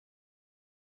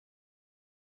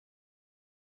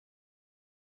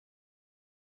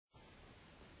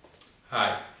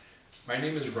Hi, my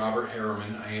name is Robert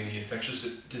Harriman. I am the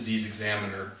infectious disease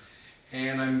examiner,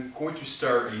 and I'm going to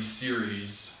start a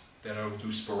series that I will do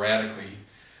sporadically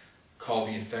called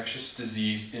the Infectious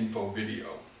Disease Info Video.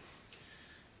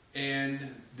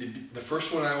 And the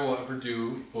first one I will ever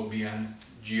do will be on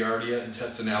Giardia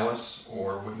intestinalis,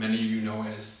 or what many of you know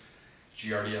as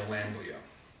Giardia lamblia.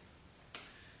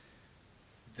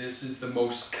 This is the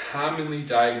most commonly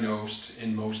diagnosed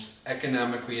and most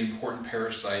economically important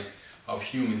parasite of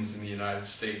humans in the United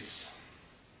States.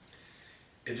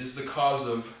 It is the cause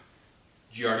of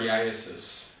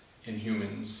Giardiasis in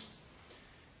humans.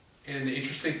 And the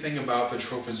interesting thing about the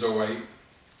trophozoite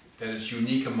that is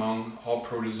unique among all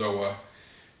protozoa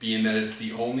being that it's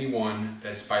the only one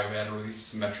that's bilaterally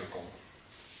symmetrical.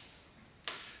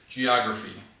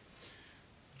 Geography.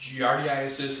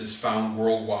 Giardiasis is found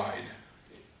worldwide.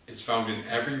 It's found in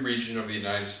every region of the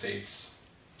United States.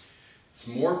 It's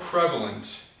more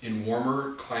prevalent in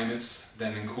warmer climates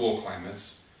than in cool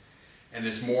climates, and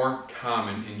is more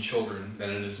common in children than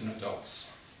it is in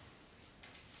adults.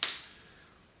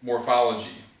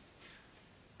 Morphology.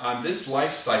 On this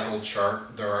life cycle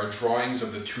chart, there are drawings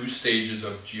of the two stages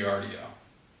of Giardia,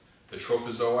 the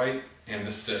trophozoite and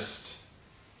the cyst.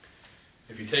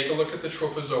 If you take a look at the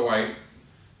trophozoite,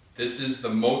 this is the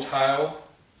motile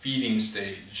feeding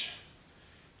stage.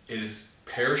 It is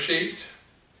pear-shaped,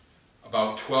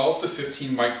 about 12 to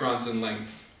 15 microns in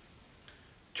length,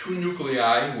 two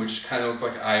nuclei which kind of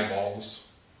look like eyeballs,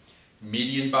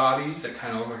 median bodies that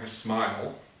kind of look like a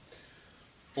smile,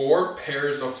 4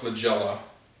 pairs of flagella,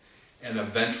 and a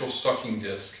ventral sucking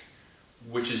disc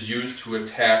which is used to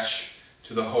attach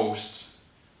to the host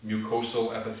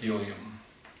mucosal epithelium.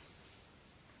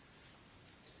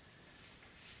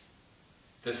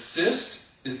 The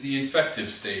cyst is the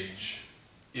infective stage.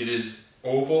 It is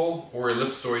oval or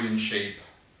ellipsoid in shape,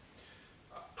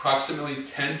 approximately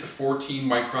 10 to 14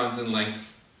 microns in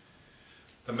length.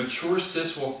 The mature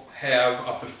cyst will have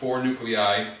up to 4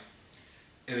 nuclei,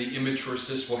 and the immature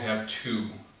cyst will have 2.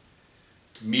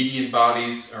 Median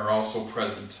bodies are also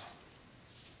present.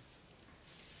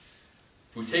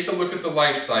 If we take a look at the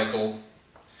life cycle,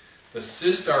 the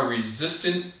cysts are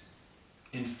resistant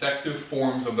infective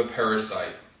forms of the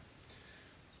parasite.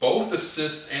 Both the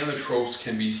cysts and the trophs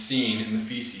can be seen in the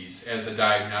feces as a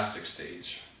diagnostic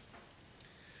stage.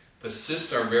 The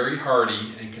cysts are very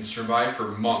hardy and can survive for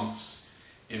months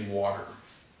in water.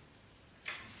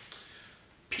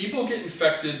 People get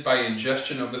infected by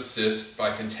ingestion of the cyst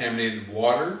by contaminated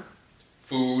water,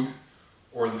 food,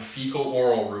 or the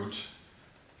fecal-oral route,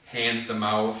 hands to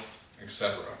mouth,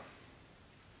 etc.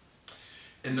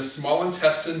 In the small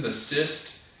intestine, the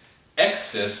cyst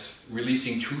exist,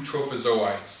 releasing 2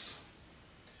 trophozoites.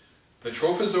 The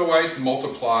trophozoites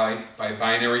multiply by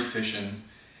binary fission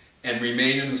and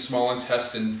remain in the small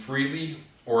intestine freely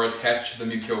or attached to the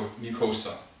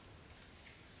mucosa.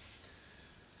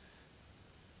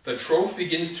 The troph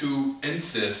begins to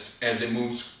encyst as it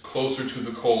moves closer to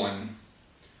the colon.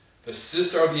 The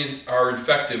cysts are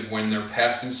infective when they're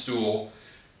passed in stool,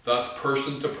 thus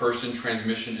person-to-person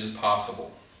transmission is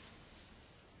possible.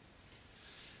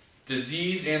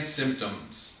 Disease and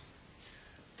symptoms.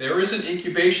 There is an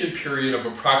incubation period of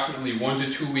approximately 1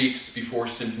 to 2 weeks before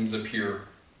symptoms appear.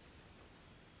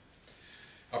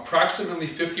 Approximately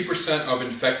 50% of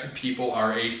infected people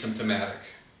are asymptomatic.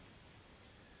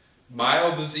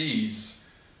 Mild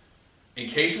disease. In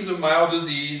cases of mild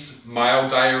disease,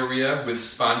 mild diarrhea with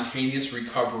spontaneous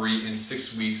recovery in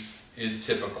 6 weeks is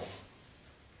typical.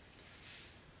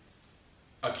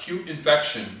 Acute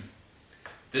infection.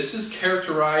 This is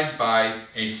characterized by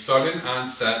a sudden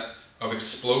onset of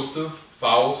explosive,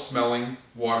 foul-smelling,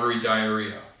 watery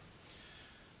diarrhea.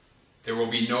 There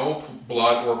will be no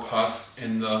blood or pus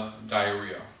in the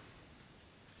diarrhea.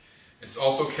 It's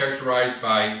also characterized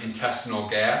by intestinal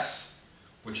gas,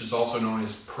 which is also known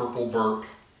as purple burp,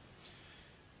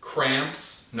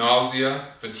 cramps, nausea,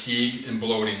 fatigue, and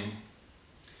bloating.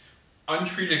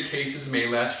 Untreated cases may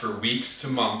last for weeks to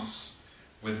months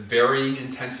with varying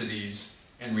intensities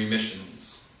and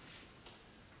remissions.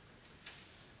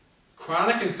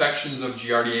 Chronic infections of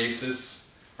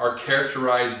Giardiasis are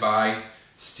characterized by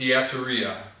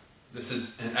steatorrhea. This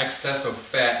is an excess of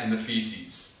fat in the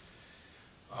feces.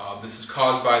 This is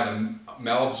caused by the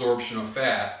malabsorption of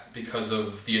fat because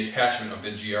of the attachment of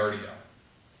the Giardia.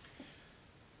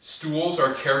 Stools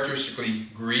are characteristically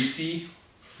greasy,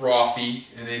 frothy,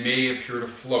 and they may appear to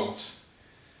float.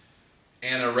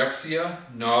 Anorexia,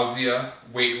 nausea,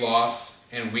 weight loss,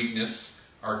 and weakness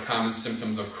are common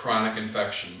symptoms of chronic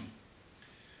infection.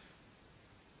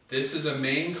 This is a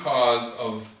main cause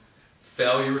of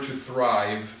failure to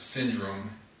thrive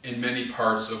syndrome in many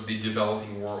parts of the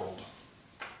developing world.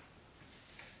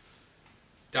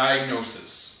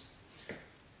 Diagnosis.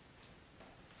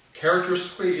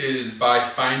 Characteristically is by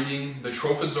finding the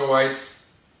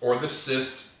trophozoites or the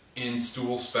cyst in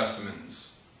stool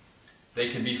specimens. They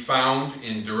can be found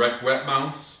in direct wet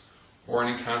mounts or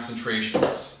in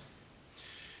concentrations.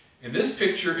 In this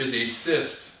picture is a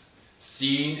cyst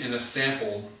seen in a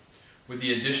sample with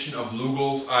the addition of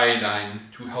Lugol's iodine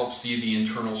to help see the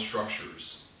internal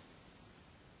structures.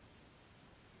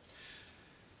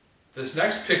 This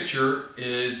next picture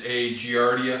is a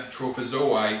Giardia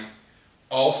trophozoite,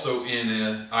 also in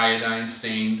an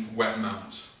iodine-stained wet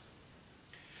mount.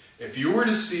 If you were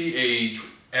to see an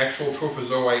actual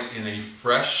trophozoite in a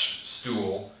fresh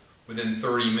stool within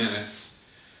 30 minutes,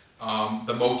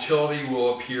 the motility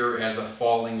will appear as a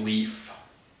falling leaf.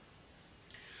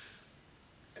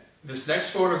 This next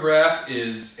photograph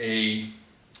is a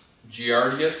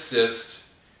Giardia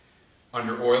cyst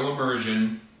under oil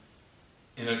immersion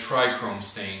in a trichrome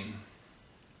stain.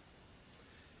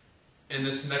 And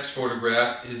this next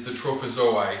photograph is the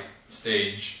trophozoite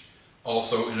stage,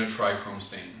 also in a trichrome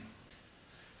stain.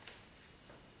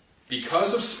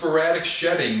 Because of sporadic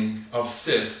shedding of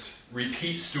cyst,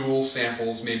 repeat stool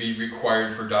samples may be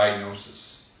required for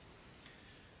diagnosis.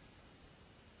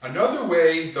 Another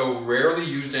way, though rarely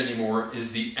used anymore,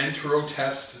 is the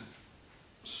enterotest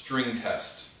string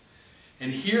test.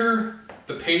 And here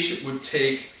the patient would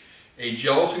take a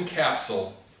gelatin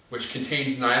capsule which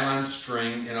contains nylon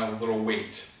string and a little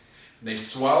weight. They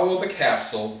swallow the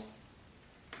capsule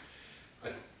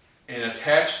and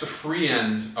attach the free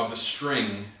end of the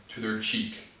string to their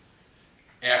cheek.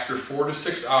 After 4 to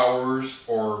 6 hours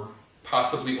or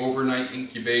possibly overnight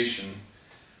incubation,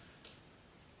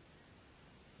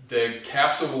 the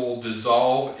capsule will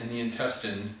dissolve in the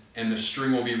intestine and the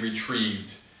string will be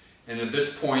retrieved. And at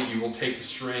this point you will take the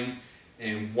string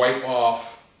and wipe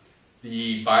off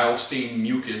the bile-stained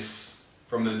mucus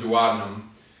from the duodenum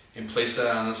and place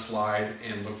that on a slide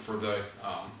and look for the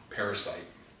parasite.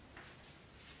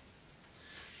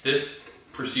 This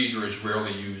procedure is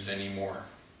rarely used anymore.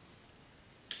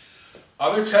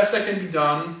 Other tests that can be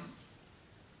done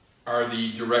are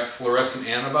the direct fluorescent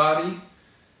antibody.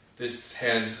 This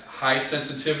has high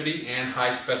sensitivity and high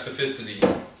specificity.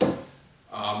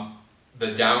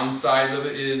 The downside of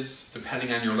it is,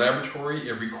 depending on your laboratory,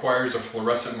 it requires a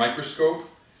fluorescent microscope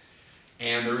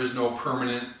and there is no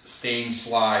permanent stain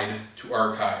slide to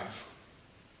archive.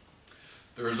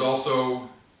 There is also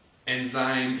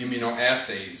enzyme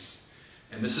immunoassays,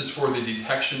 and this is for the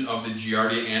detection of the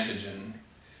Giardia antigen.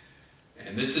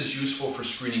 And this is useful for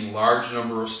screening large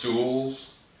number of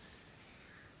stools,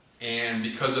 and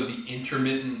because of the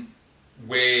intermittent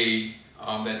way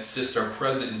that cysts are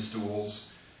present in stools,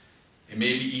 it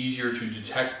may be easier to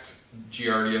detect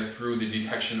Giardia through the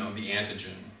detection of the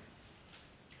antigen.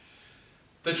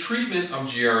 The treatment of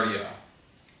Giardia.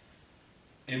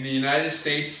 In the United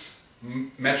States,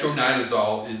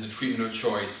 metronidazole is the treatment of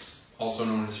choice, also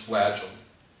known as Flagyl.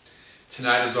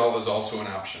 Tinidazole is also an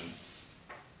option.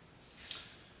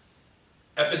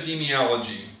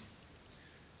 Epidemiology.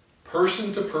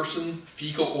 Person-to-person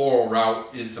fecal-oral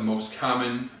route is the most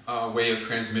common way of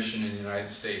transmission in the United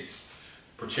States,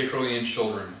 particularly in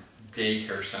children,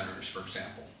 daycare centers, for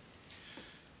example.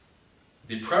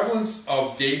 The prevalence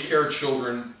of daycare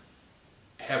children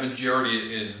having Giardia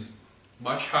is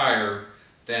much higher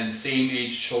than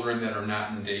same-age children that are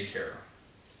not in daycare.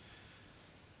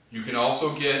 You can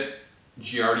also get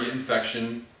Giardia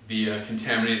infection via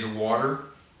contaminated water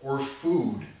or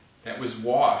food that was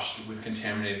washed with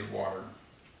contaminated water.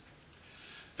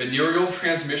 Venereal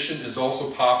transmission is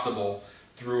also possible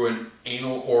through an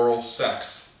anal-oral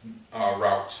sex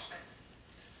route.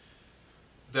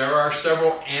 There are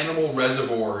several animal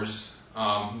reservoirs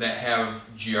that have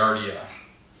Giardia.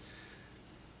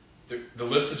 The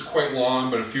list is quite long,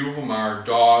 but a few of them are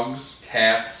dogs,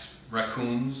 cats,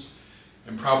 raccoons,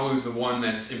 and probably the one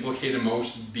that's implicated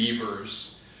most,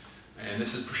 beavers. And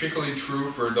this is particularly true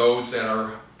for those that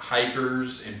are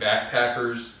hikers and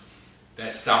backpackers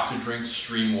that stop to drink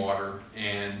stream water,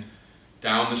 and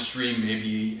down the stream may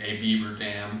be a beaver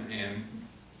dam and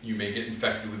you may get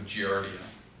infected with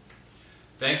Giardia.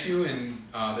 Thank you, and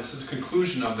this is the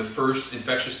conclusion of the first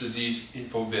infectious disease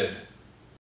Info-Vid.